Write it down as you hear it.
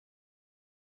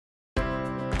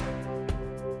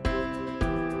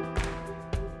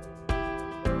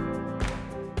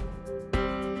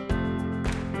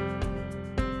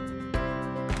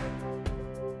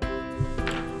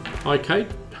Hi Kate,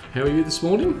 how are you this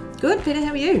morning? Good, Peter,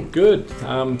 how are you? Good.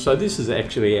 So this is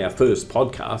actually our first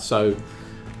podcast, so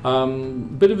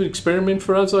bit of an experiment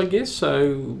for us, I guess.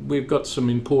 So we've got some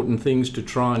important things to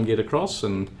try and get across,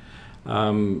 and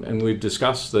we've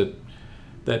discussed that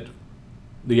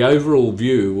the overall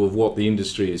view of what the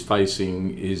industry is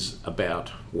facing is about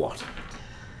what?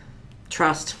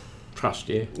 Trust. Trust,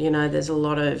 yeah. You know, there's a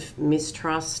lot of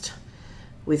mistrust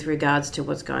with regards to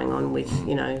what's going on with,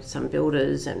 some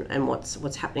builders and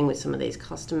what's happening with some of these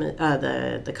customers,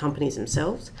 the companies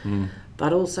themselves.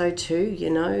 But also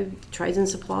too, trades and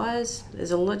suppliers, there's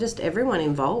a lot, just everyone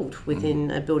involved within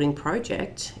a building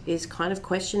project is kind of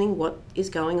questioning what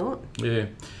is going on. Yeah.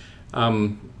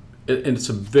 And it's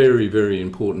a very, very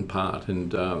important part,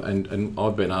 and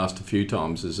I've been asked a few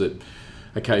times, is that,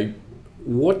 okay,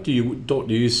 what do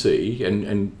you see,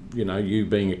 and you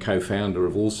being a co-founder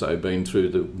have also been through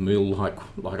the mill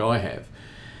like I have,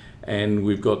 and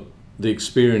we've got the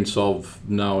experience of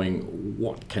knowing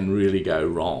what can really go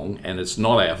wrong, and it's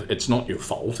not your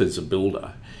fault as a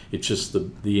builder, it's just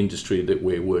the industry that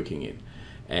we're working in,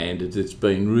 and it's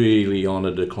been really on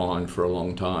a decline for a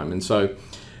long time. And so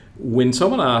when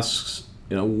someone asks,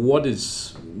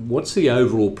 what's the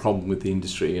overall problem with the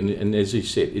industry? And as you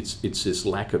said, it's this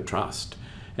lack of trust.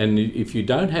 And if you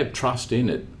don't have trust in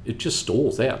it, it just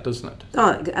stalls out, doesn't it?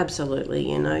 Oh, absolutely.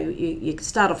 You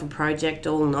start off a project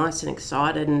all nice and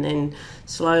excited, and then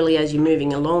slowly as you're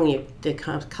moving along, the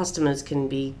customers can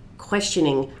be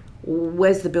questioning,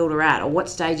 where's the builder at, or what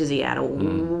stage is he at, or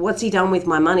what's he done with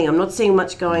my money? I'm not seeing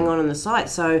much going on the site.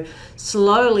 So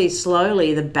slowly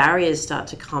the barriers start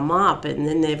to come up, and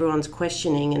then everyone's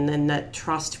questioning, and then that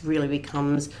trust really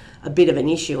becomes a bit of an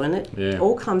issue. And it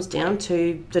all comes down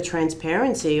to the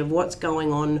transparency of what's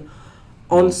going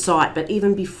on site, but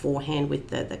even beforehand with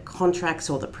the contracts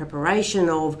or the preparation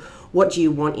of what do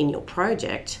you want in your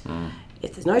project.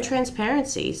 If there's no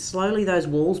transparency, slowly those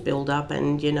walls build up,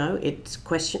 and it's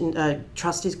questioned.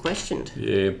 Trust is questioned.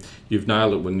 Yeah, you've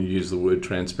nailed it when you use the word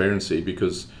transparency,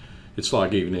 because it's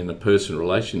like even in a personal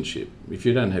relationship, if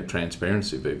you don't have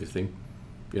transparency of everything,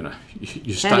 you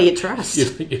how do you trust?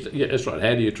 Yeah, that's right.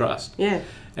 How do you trust? Yeah,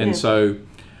 and so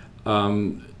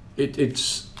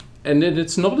it's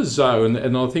not as though,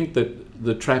 and I think that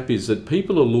the trap is that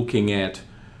people are looking at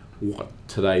what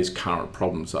today's current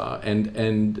problems are,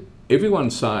 and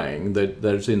everyone's saying that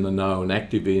there's in the know and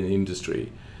active in the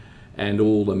industry, and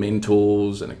all the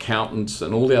mentors and accountants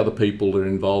and all the other people that are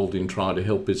involved in trying to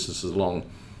help businesses along,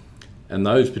 and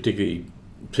those particularly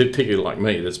like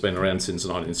me, that's been around since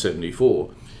 1974,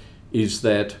 is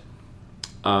that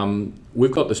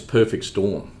we've got this perfect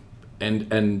storm,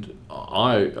 and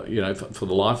I, for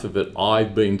the life of it,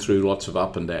 I've been through lots of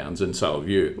up and downs, and so have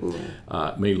you.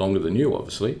 Me longer than you,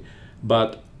 obviously,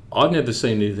 but I've never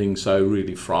seen anything so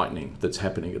really frightening that's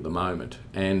happening at the moment.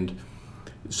 And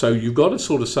so you've got to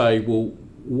sort of say, well,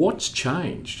 what's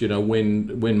changed?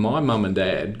 When my mum and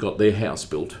dad got their house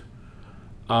built,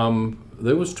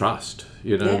 there was trust.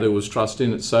 There was trust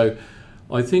in it. So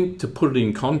I think, to put it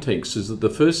in context, is that the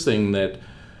first thing that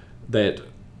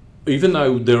even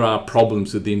though there are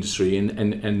problems with the industry,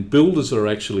 and builders are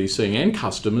actually seeing, and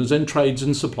customers and trades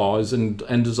and suppliers and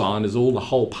designers, all the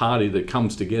whole party that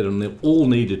comes together, and they're all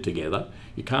needed together.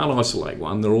 You can't isolate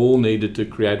one. They're all needed to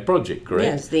create a project, correct?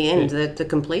 Yeah, it's the end, the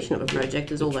completion of a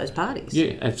project is all those parties.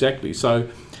 Yeah, exactly. So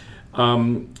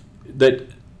that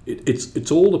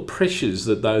it's all the pressures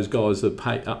that those guys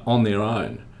are on their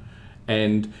own,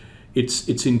 and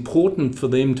it's important for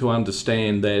them to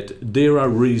understand that there are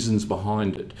reasons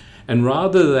behind it. And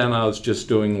rather than us just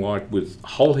doing like with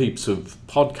whole heaps of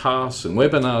podcasts and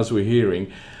webinars we're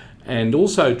hearing, and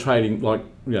also trading like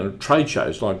trade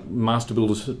shows like Master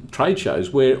Builders trade shows,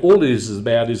 where all it is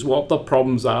about is what the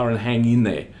problems are and hang in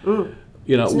there.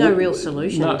 There's no real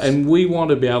solutions. No, and we want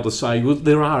to be able to say, well,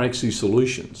 there are actually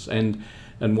solutions. And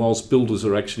whilst builders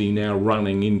are actually now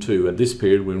running into, at this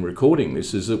period when we're recording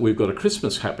this, is that we've got a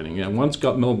Christmas happening. Once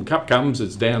Melbourne Cup comes,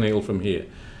 it's downhill from here.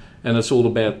 And it's all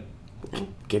about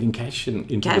getting cash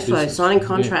into cash the flow, business. signing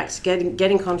contracts,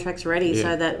 getting contracts ready,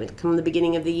 so that come the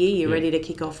beginning of the year, you're ready to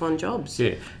kick off on jobs.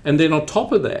 Yeah, and then on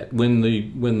top of that, when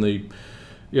the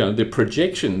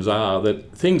projections are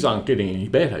that things aren't getting any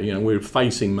better, we're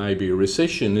facing maybe a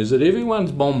recession, is that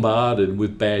everyone's bombarded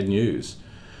with bad news.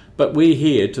 But we're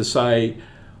here to say,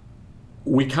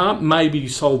 we can't maybe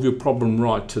solve your problem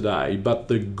right today, but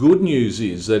the good news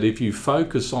is that if you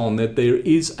focus on that there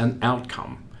is an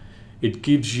outcome, it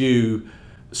gives you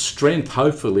strength,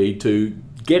 hopefully, to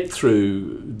get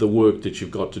through the work that you've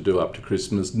got to do up to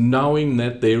Christmas, knowing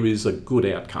that there is a good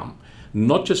outcome.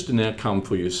 not just an outcome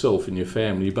for yourself and your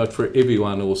family, but for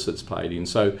everyone else that's played in.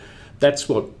 So that's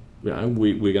what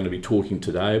we're going to be talking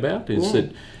today about, is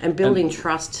that and building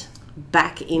trust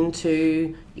back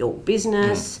into your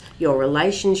business, your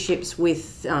relationships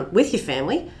with your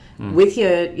family, with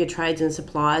your trades and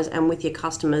suppliers, and with your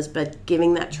customers, but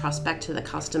giving that trust back to the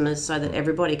customers so that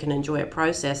everybody can enjoy a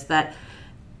process that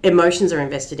emotions are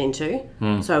invested into.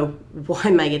 So why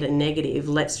make it a negative?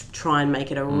 Let's try and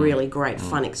make it a really great,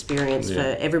 fun experience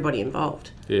for everybody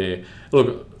involved. Yeah.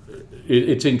 Look,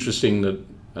 it's interesting that,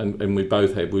 and we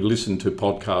both have, we listen to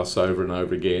podcasts over and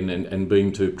over again, and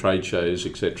been to trade shows,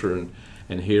 etc.,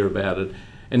 and hear about it.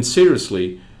 And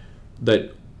seriously,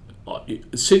 that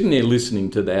sitting there listening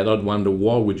to that, I'd wonder,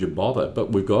 why would you bother?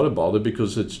 But we've got to bother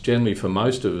because it's generally, for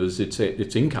most of us, it's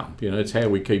income. It's how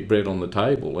we keep bread on the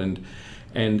table. And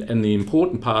the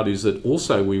important part is that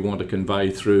also we want to convey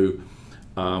through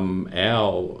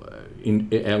our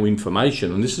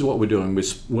information, and this is what we're doing. We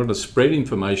want to spread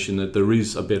information that there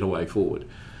is a better way forward.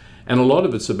 And a lot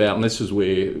of it's about, and this is where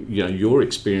your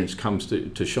experience comes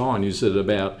to shine, is that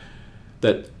about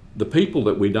that the people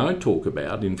that we don't talk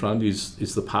about in front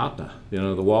is the partner,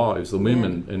 the wives, the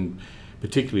women, and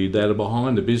particularly that are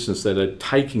behind the business, that are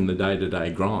taking the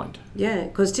day-to-day grind. Yeah,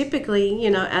 because typically,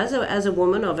 as a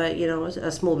woman of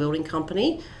a small building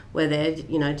company, where they're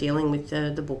dealing with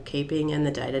the bookkeeping and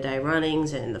the day-to-day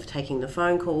runnings and taking the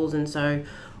phone calls, and so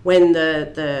when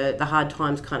the hard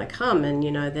times kind of come, and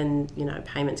then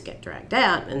payments get dragged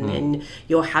out, and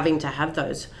you're having to have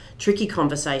those tricky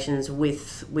conversations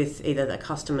with either the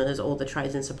customers or the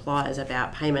trades and suppliers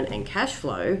about payment and cash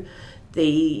flow.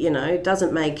 It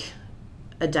doesn't make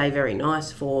a day very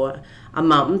nice for a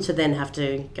mum to then have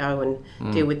to go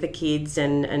and deal with the kids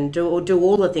and do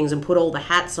all the things and put all the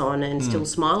hats on and still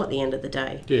smile at the end of the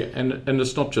day. Yeah, and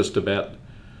it's not just about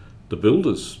the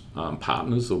builders,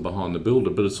 partners or behind the builder,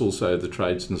 but it's also the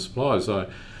trades and the suppliers. I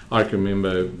can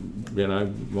remember,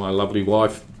 my lovely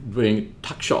wife being at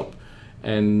tuck shop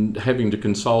and having to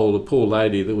console the poor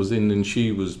lady that was in, and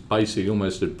she was basically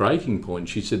almost at breaking point.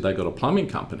 She said they got a plumbing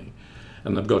company,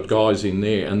 and they've got guys in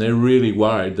there, and they're really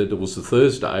worried that it was a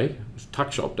Thursday, it was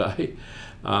tuck shop day,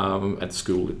 at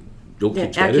school. Your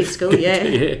kids our kids' school,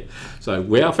 yeah. So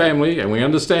we're our family, and we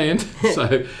understand.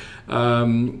 So,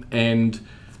 and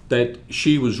that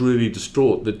she was really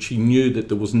distraught that she knew that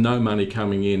there was no money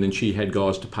coming in, and she had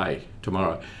guys to pay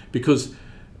tomorrow, because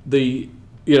the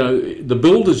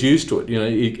builder's used to it.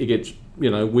 It gets.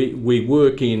 We've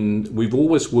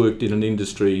always worked in an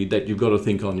industry that you've got to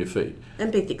think on your feet.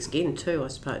 And be thick-skinned too, I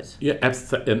suppose. Yeah,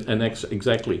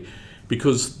 exactly.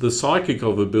 Because the psychic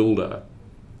of a builder,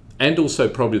 and also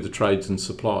probably the trades and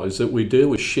suppliers, that we deal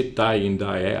with shit day in,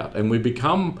 day out, and we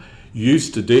become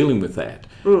used to dealing with that.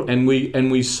 And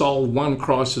we solve one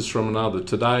crisis from another.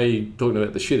 Today, talking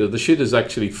about the shitter's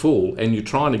actually full, and you're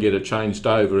trying to get it changed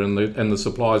over, and the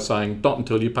supplier's saying, not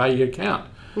until you pay your account.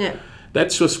 Yeah.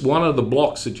 That's just one of the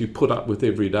blocks that you put up with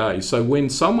every day. So when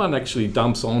someone actually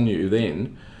dumps on you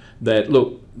then that,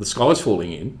 look, the sky's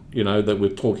falling in, that we're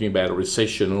talking about a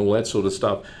recession and all that sort of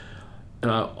stuff,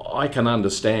 I can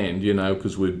understand,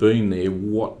 because we've been there,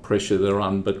 what pressure they're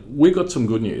on. But we've got some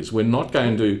good news. We're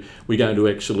going to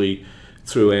actually,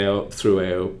 through our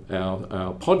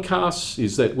podcasts,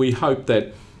 is that we hope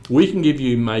that we can give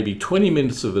you maybe 20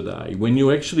 minutes of a day when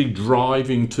you're actually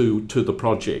driving to the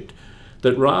project,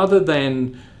 that rather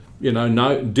than,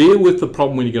 deal with the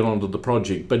problem when you get onto the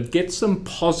project, but get some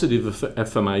positive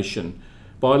affirmation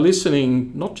by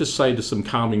listening, not just say to some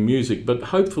calming music, but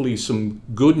hopefully some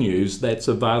good news that's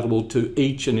available to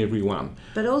each and every one.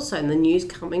 But also the news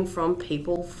coming from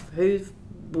people who've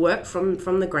worked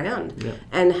from the ground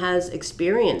and has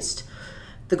experienced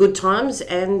the good times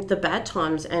and the bad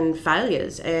times and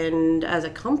failures. And as a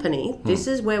company, this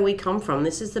is where we come from.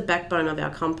 This is the backbone of our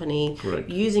company. Correct.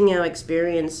 Using our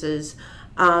experiences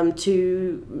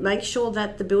to make sure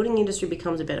that the building industry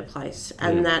becomes a better place,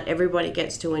 and that everybody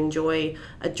gets to enjoy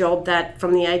a job that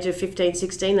from the age of 15,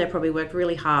 16, they probably worked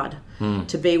really hard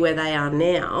to be where they are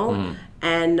now.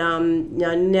 And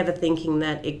never thinking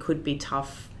that it could be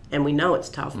tough. And we know it's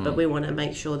tough, but we want to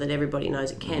make sure that everybody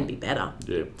knows it can be better.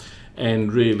 Yeah.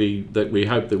 And really, that we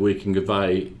hope that we can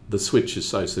convey the switch is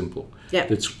so simple. Yeah.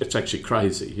 It's actually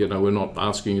crazy. We're not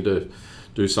asking you to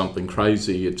do something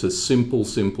crazy. It's a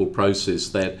simple process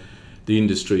that the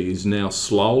industry is now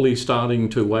slowly starting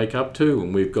to wake up to,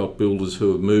 and we've got builders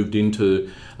who have moved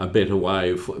into a better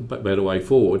way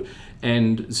forward.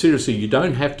 And seriously, you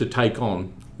don't have to take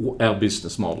on our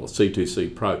business model,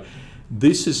 C2C Pro.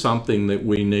 This is something that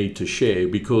we need to share,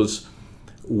 because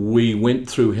we went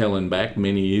through hell and back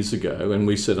many years ago, and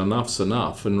we said enough's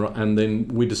enough, and then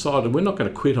we decided we're not going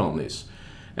to quit on this.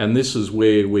 And this is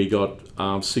where we got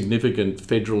significant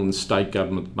federal and state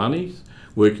government money,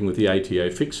 working with the ATO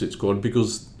Fix-It Squad,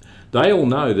 because they all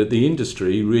know that the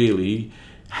industry really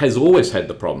has always had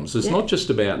the problems. It's not just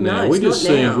about now. We're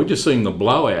just seeing the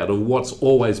blowout of what's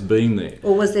always been there.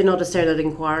 Or was there not a Senate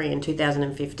inquiry in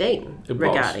 2015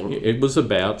 regarding? It was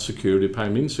about security of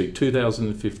payment industry,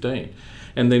 2015.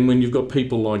 And then when you've got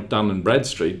people like Dun &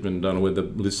 Bradstreet, and I don't know whether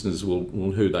listeners will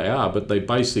who they are, but they're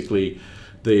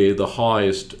the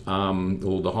highest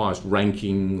or the highest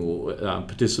ranking or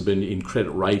participant in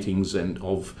credit ratings and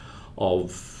of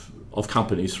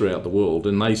companies throughout the world,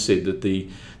 and they said that the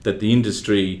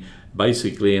industry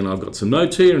basically, and I've got some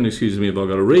notes here, and excuse me if I've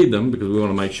got to read them because we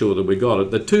want to make sure that we got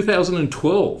it. That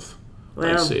 2012,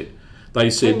 they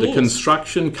said the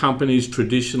construction companies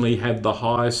traditionally have the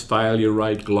highest failure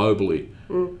rate globally.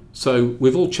 So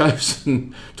we've all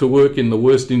chosen to work in the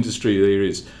worst industry there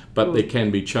is, but there can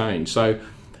be change. So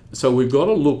we've got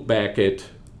to look back at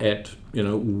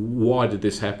why did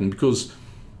this happen? Because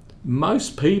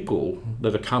most people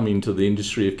that have come into the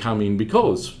industry have come in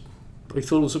because they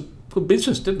thought it was a good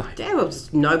business, didn't they? Yeah, it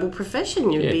was a noble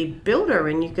profession. You'd be a builder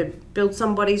and you could build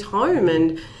somebody's home,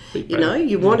 and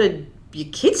you wanted your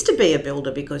kids to be a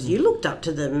builder because you looked up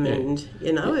to them, and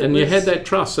you had that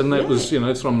trust, and that was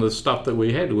from the stuff that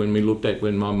we had when we looked at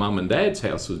when my mum and dad's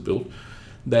house was built,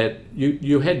 that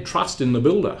you had trust in the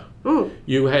builder.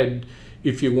 You had,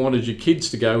 if you wanted your kids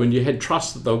to go, and you had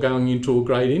trust that they were going into a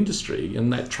great industry,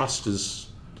 and that trust is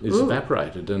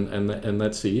evaporated, and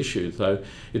that's the issue. So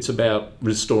it's about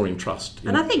restoring trust.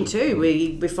 And I think too,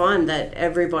 we find that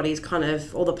everybody's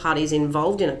all the parties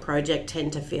involved in a project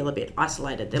tend to feel a bit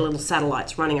isolated. They're little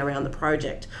satellites running around the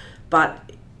project,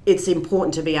 but it's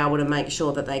important to be able to make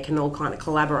sure that they can all kind of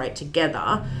collaborate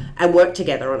together and work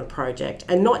together on a project,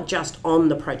 and not just on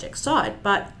the project side,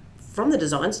 but from the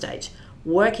design stage.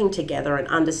 Working together and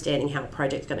understanding how a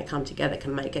project's going to come together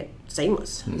can make it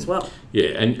seamless as well. Yeah,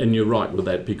 and you're right with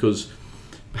that, because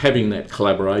having that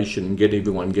collaboration and get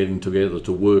everyone getting together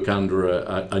to work under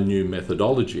a new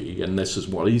methodology, and this is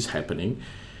what is happening,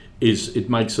 is it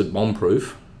makes it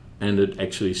bomb-proof, and it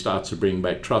actually starts to bring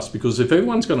back trust. Because if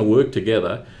everyone's going to work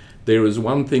together, there is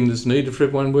one thing that's needed for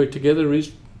everyone to work together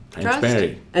is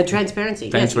transparency. And transparency.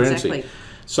 Yes, exactly.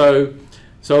 So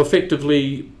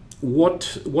effectively,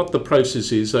 what the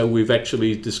process is, we've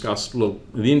actually discussed, look,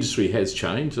 the industry has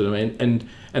changed, and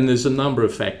there's a number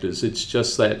of factors. It's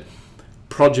just that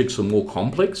projects are more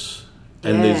complex,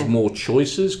 and there's more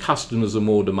choices. Customers are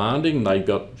more demanding. They've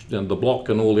got the block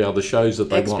and all the other shows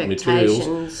that they want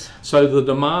materials. So the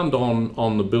demand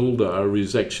on the builder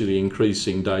is actually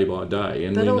increasing day by day.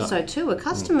 And but also too,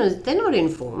 customers, they're not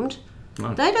informed.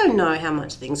 No. They don't know how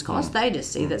much things cost. They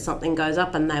just see that something goes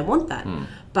up and they want that.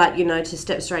 But, to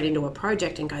step straight into a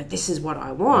project and go, this is what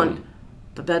I want,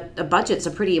 but a budget's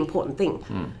a pretty important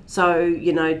thing. So,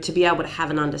 to be able to have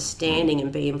an understanding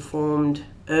and be informed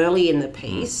early in the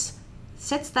piece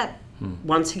sets that,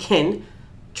 once again,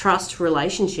 trust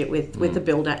relationship with the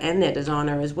builder and their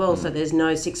designer as well. So there's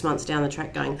no 6 months down the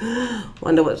track going,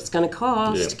 wonder what it's going to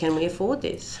cost. Can we afford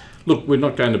this? Look, we're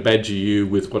not going to badger you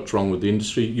with what's wrong with the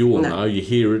industry. You all know, you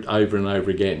hear it over and over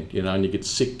again, and you get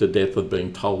sick to death of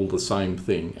being told the same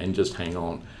thing and just hang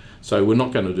on. So we're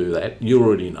not going to do that. You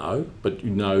already know, but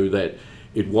you know that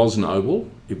it was noble,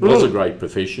 it was a great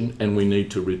profession, and we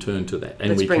need to return to that,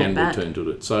 and we can return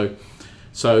to it.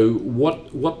 So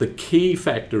what the key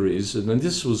factor is, and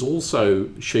this was also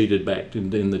sheeted back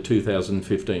in the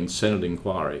 2015 Senate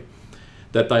inquiry,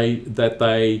 that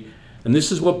they and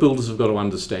this is what builders have got to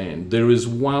understand. There is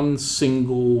one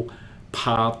single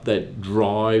part that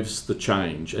drives the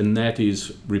change, and that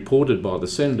is reported by the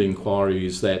Senate inquiry,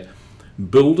 is that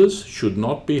builders should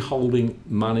not be holding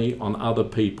money on other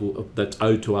people that's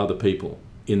owed to other people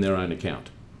in their own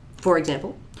account. For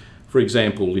example? For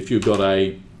example, if you've got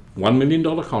a $1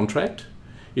 million contract,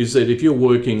 is that if you're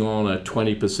working on a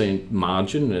 20%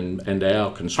 margin and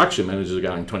our construction managers are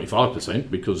going 25%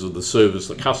 because of the service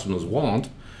the customers want,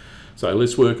 so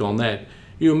let's work on that.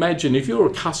 You imagine if you're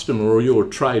a customer or you're a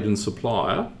trade and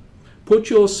supplier, put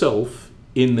yourself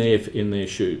in their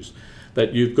shoes.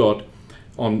 That you've got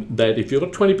on that if you've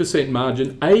got 20%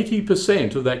 margin,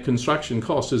 80% of that construction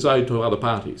cost is owed to other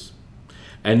parties,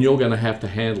 and you're going to have to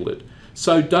handle it.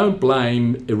 So don't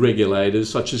blame regulators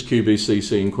such as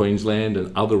QBCC in Queensland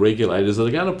and other regulators that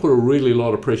are going to put a really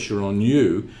lot of pressure on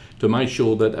you to make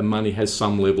sure that the money has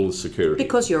some level of security.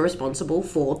 Because you're responsible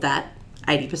for that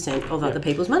 80% of other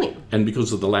people's money. And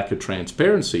because of the lack of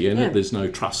transparency in it, there's no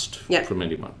trust from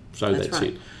anyone. So that's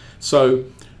right. it. So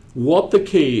what the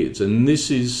key is, and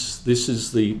this is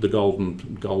the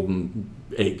golden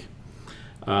egg,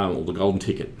 or the golden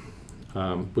ticket.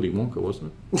 Willy Wonka,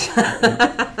 wasn't it?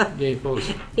 Yeah, it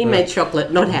was. He made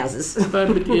chocolate, not houses.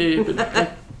 but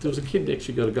there was a kid that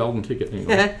actually got a golden ticket.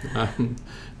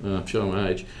 I'm showing my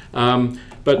age.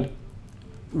 But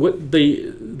what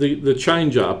the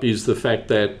change up is the fact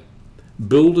that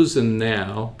builders are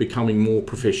now becoming more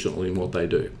professional in what they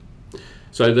do.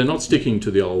 So they're not sticking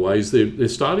to the old ways. They're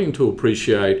starting to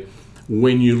appreciate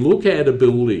when you look at a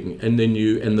building and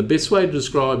the best way to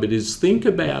describe it is think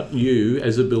about you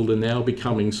as a builder now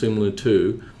becoming similar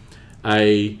to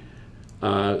a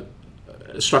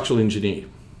structural engineer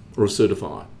or a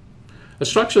certifier. A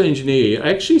structural engineer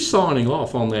actually signing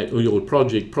off on that or your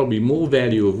project probably more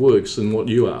value of works than what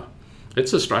you are.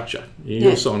 It's a structure.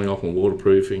 You're signing off on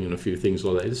waterproofing and a few things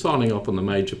like that. They're signing off on the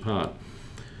major part.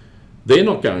 They're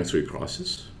not going through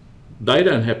crisis. They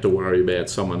don't have to worry about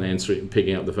someone answering,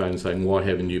 picking up the phone and saying, why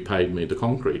haven't you paid me the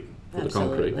concrete? For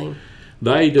Absolutely. The concrete.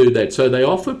 They do that. So they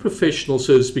offer professional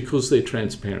service because they're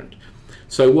transparent.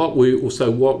 So what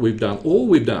we've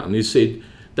done is said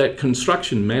that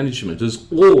construction management has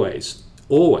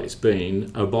always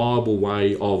been a viable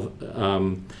way of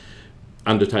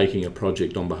undertaking a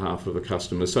project on behalf of a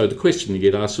customer. So the question you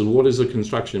get asked is, what is a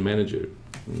construction manager?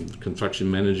 The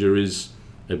construction manager is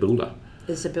a builder.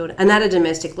 It's a builder. And at a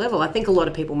domestic level, I think a lot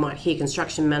of people might hear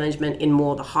construction management in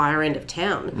more the higher end of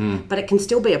town, but it can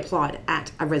still be applied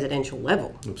at a residential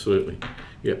level. Absolutely.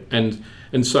 Yeah.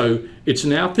 And so it's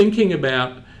now thinking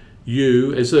about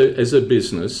you as a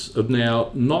business of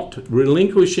now not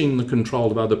relinquishing the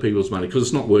control of other people's money because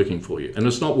it's not working for you and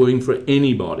it's not working for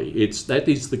anybody. That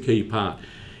is the key part.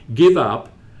 Give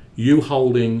up you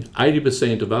holding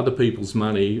 80% of other people's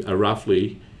money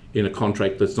roughly in a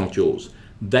contract that's not yours.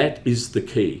 That is the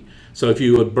key. So if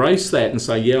you embrace that and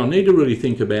say, yeah, I need to really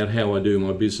think about how I do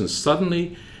my business,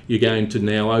 suddenly you're going to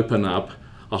now open up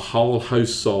a whole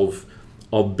host of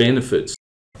benefits.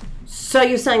 So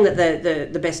you're saying that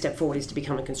the best step forward is to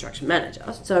become a construction manager.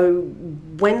 So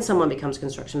when someone becomes a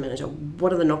construction manager,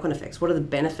 what are the knock-on effects? What are the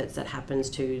benefits that happens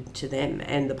to them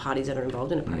and the parties that are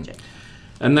involved in a project?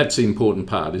 And that's the important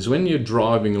part, is when you're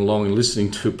driving along and listening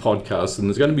to podcasts, and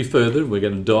there's going to be further, we're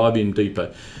going to dive in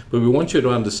deeper, but we want you to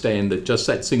understand that just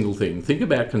that single thing. Think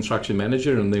about construction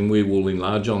manager and then we will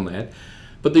enlarge on that.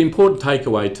 But the important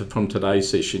takeaway from today's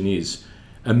session is,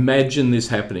 imagine this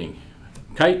happening.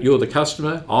 Kate, you're the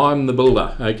customer, I'm the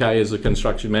builder, okay, as a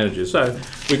construction manager. So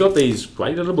we've got these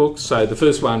great little books. So the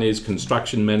first one is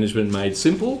Construction Management Made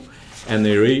Simple, and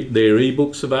they're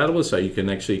e-books available, so you can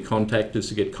actually contact us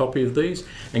to get a copy of these.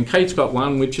 And Kate's got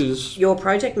one which is Your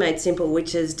Project Made Simple,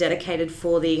 which is dedicated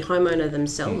for the homeowner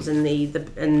themselves and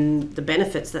the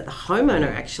benefits that the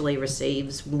homeowner actually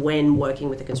receives when working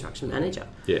with the construction manager.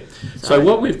 Yeah. So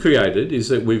what we've created is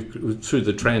that through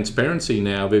the transparency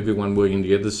now of everyone working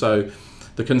together, so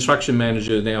the construction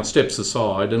manager now steps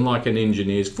aside and, like an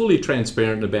engineer, is fully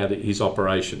transparent about his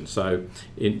operation, so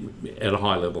at a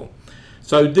high level.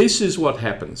 So this is what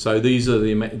happens. So these are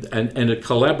and it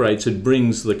collaborates. It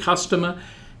brings the customer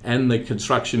and the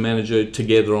construction manager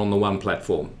together on the one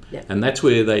platform. Yeah. And that's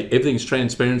where everything's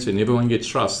transparency and everyone gets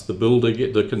trust. The builder,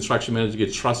 the construction manager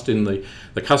gets trust in the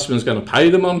customer's going to pay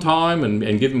them on time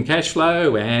and give them cash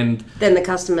flow, and then the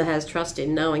customer has trust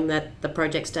in knowing that the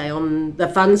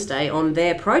funds stay on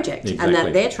their project. Exactly. And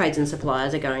that their trades and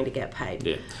suppliers are going to get paid.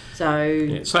 Yeah.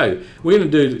 So we're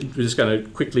just going to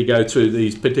quickly go through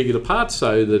these particular parts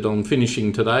so that on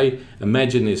finishing today,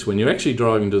 imagine this, when you're actually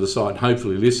driving to the site,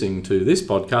 hopefully listening to this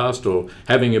podcast or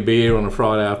having a beer on a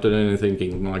Friday afternoon and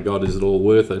thinking, my God, is it all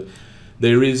worth it?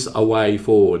 There is a way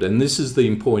forward. And this is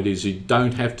the point, is you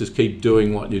don't have to keep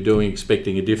doing what you're doing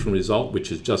expecting a different result,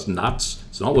 which is just nuts.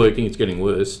 It's not working, it's getting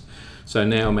worse. So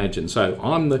now imagine. So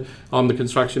I'm the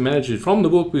construction manager. From the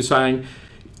book, we're saying,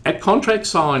 at contract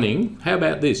signing, how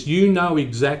about this? You know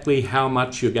exactly how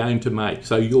much you're going to make.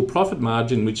 So your profit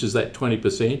margin, which is that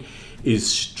 20%,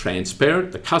 is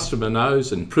transparent. The customer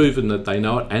knows and proven that they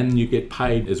know it, and you get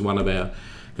paid, as one of our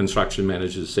construction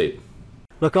managers said.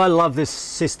 Look, I love this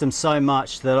system so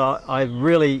much that I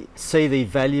really see the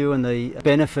value and the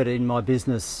benefit in my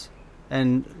business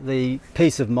and the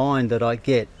peace of mind that I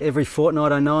get. Every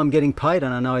fortnight I know I'm getting paid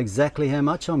and I know exactly how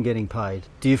much I'm getting paid.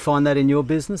 Do you find that in your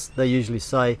business? They usually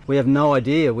say, we have no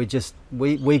idea, we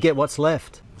get what's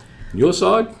left. Your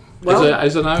side, well,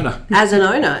 as an owner? As an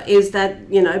owner, is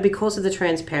that, because of the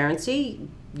transparency,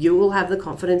 you will have the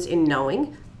confidence in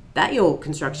knowing that your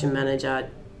construction manager,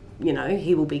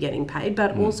 he will be getting paid,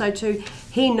 but also too,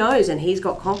 he knows and he's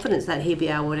got confidence that he'll be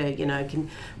able to, can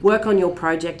work on your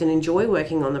project and enjoy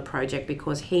working on the project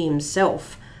because he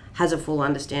himself has a full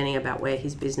understanding about where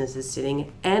his business is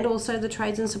sitting, and also the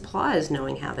trades and suppliers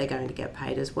knowing how they're going to get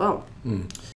paid as well.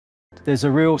 There's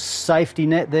a real safety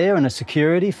net there and a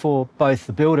security for both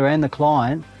the builder and the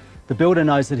client. The builder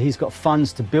knows that he's got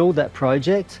funds to build that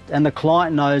project, and the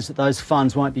client knows that those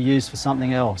funds won't be used for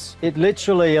something else. It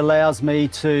literally allows me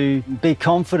to be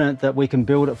confident that we can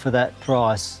build it for that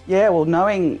price. Yeah, well,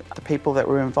 knowing the people that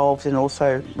were involved and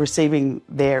also receiving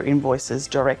their invoices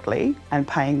directly and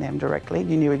paying them directly,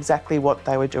 you knew exactly what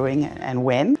they were doing and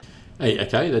when. Hey,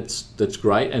 okay, that's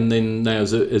great. And then now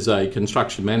as a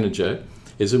construction manager,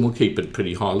 and we'll keep it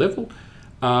pretty high level,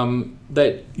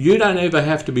 that you don't ever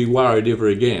have to be worried ever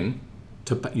again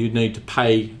you need to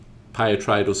pay a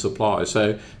trade or supplier.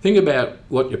 So think about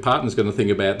what your partner's going to think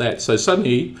about that. So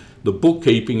suddenly the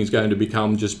bookkeeping is going to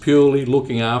become just purely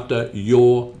looking after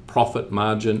your profit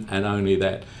margin and only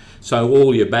that. So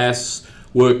all your BAS,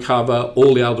 work cover,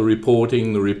 all the other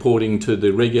reporting, the reporting to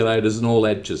the regulators and all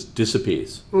that just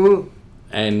disappears.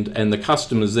 And the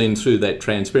customers then, through that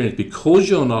transparency, because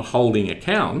you're not holding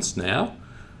accounts now,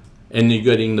 and you're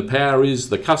getting the power is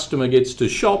the customer gets to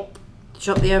shop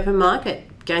the open market,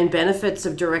 gain benefits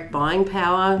of direct buying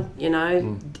power,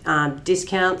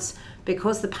 discounts,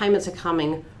 because the payments are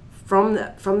coming from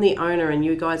the owner, and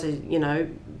you guys are,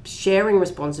 sharing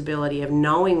responsibility of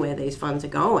knowing where these funds are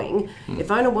going. If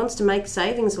owner wants to make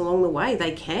savings along the way,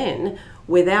 they can,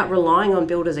 without relying on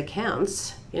builders'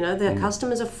 accounts. Their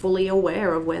customers are fully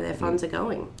aware of where their funds are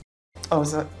going. I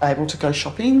was able to go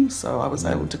shopping, so I was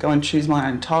able to go and choose my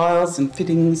own tiles and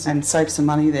fittings and save some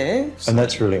money there. And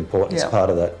that's really important as part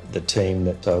of the team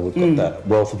that we've got that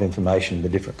wealth of information, the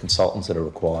different consultants that are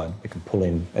required. We can pull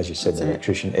in, as you said, the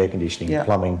electrician, air conditioning,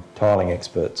 plumbing, tiling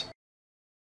experts.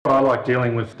 I like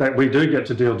dealing with that. We do get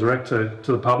to deal direct to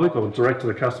the public or direct to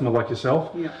the customer like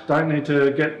yourself. Don't need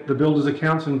to get the builder's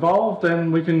accounts involved,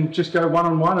 and we can just go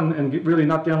one-on-one and really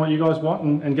nut down what you guys want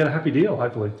and get a happy deal,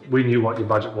 hopefully. We knew what your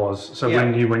budget was, so we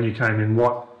knew when you came in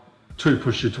what to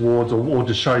push you towards or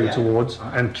to show you towards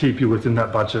and keep you within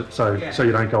that budget so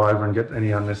you don't go over and get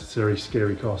any unnecessary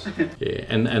scary costs.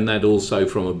 And that also,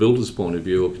 from a builder's point of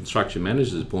view or construction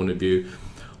manager's point of view,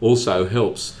 also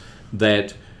helps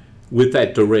that with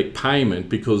that direct payment,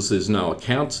 because there's no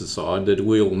accounts aside, that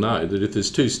we all know that if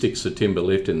there's 2 sticks of timber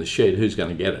left in the shed, who's going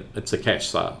to get it? It's a cash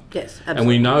sale. Yes, absolutely. And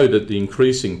we know that the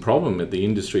increasing problem at the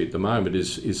industry at the moment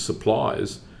is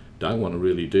suppliers don't want to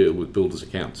really deal with builders'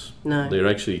 accounts. No. They're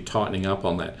actually tightening up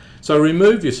on that. So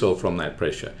remove yourself from that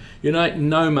pressure. You make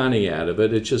no money out of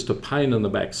it. It's just a pain in the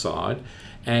backside.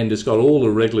 And it's got all the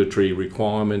regulatory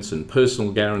requirements and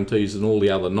personal guarantees and all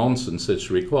the other nonsense that's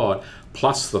required,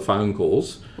 plus the phone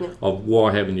calls of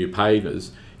why haven't you paid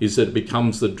us, is that it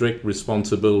becomes the direct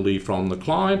responsibility from the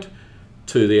client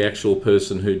to the actual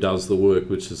person who does the work,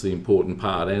 which is the important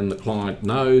part. And the client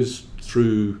knows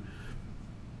through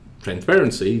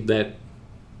transparency that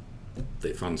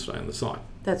their funds stay on the site.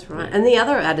 That's right. And the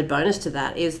other added bonus to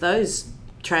that is those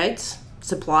trades,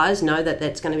 suppliers know that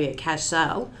that's going to be a cash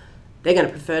sale. They're going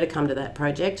to prefer to come to that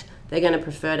project. They're going to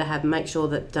prefer to make sure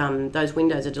that those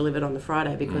windows are delivered on the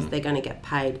Friday because they're going to get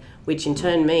paid, which in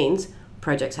turn means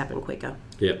projects happen quicker.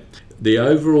 Yeah. The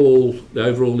overall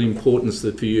importance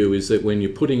that for you is that when you're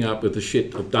putting up with the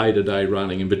shit of day-to-day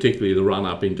running, and particularly the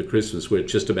run-up into Christmas where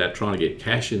it's just about trying to get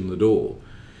cash in the door,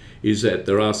 is that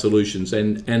there are solutions.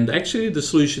 And actually the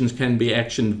solutions can be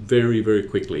actioned very, very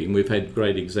quickly, and we've had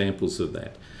great examples of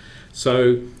that.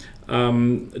 So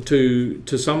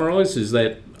to summarise is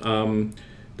that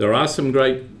there are some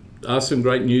great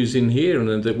news in here,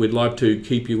 and that we'd like to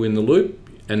keep you in the loop.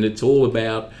 And it's all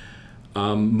about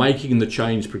making the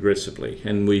change progressively.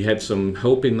 And we have some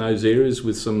help in those areas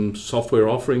with some software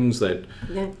offerings that.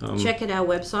 Check out our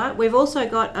website. We've also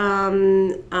got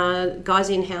guys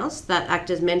in house that act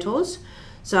as mentors.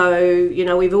 So,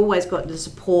 we've always got the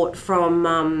support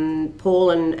from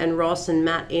Paul and Ross and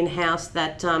Matt in house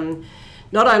that.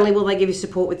 Not only will they give you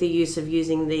support with the use of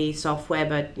using the software,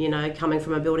 but, coming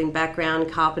from a building background,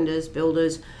 carpenters,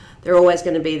 builders, they're always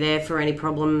going to be there for any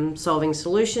problem-solving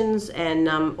solutions and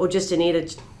or just an ear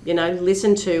to,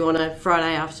 listen to on a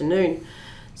Friday afternoon.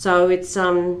 So it's,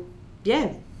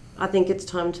 I think it's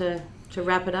time to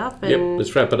wrap it up. And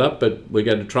let's wrap it up, but we're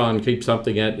going to try and keep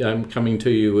something coming to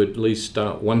you at least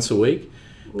once a week,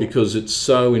 because it's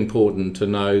so important to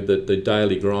know that the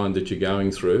daily grind that you're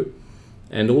going through.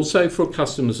 And also for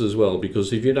customers as well,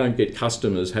 because if you don't get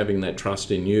customers having that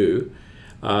trust in you,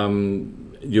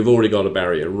 you've already got a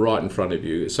barrier right in front of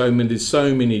you. There's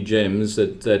so many gems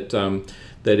that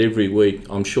every week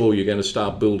I'm sure you're going to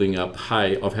start building up,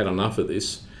 hey, I've had enough of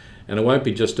this. And it won't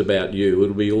be just about you,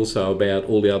 it'll be also about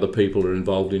all the other people who are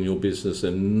involved in your business,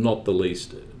 and not the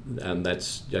least and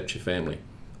that's your family.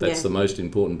 That's Yeah. the most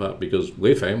important part, because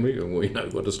we're family and we know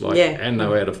what it's like and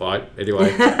know how to fight.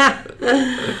 Anyway.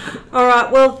 All right.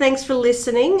 Well, thanks for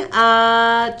listening.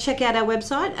 Check out our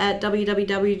website at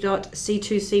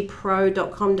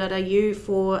www.c2cpro.com.au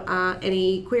for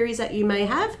any queries that you may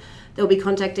have. There'll be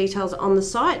contact details on the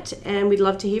site, and we'd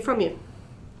love to hear from you.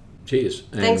 Cheers.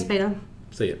 Thanks, Peter.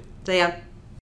 See ya. See ya.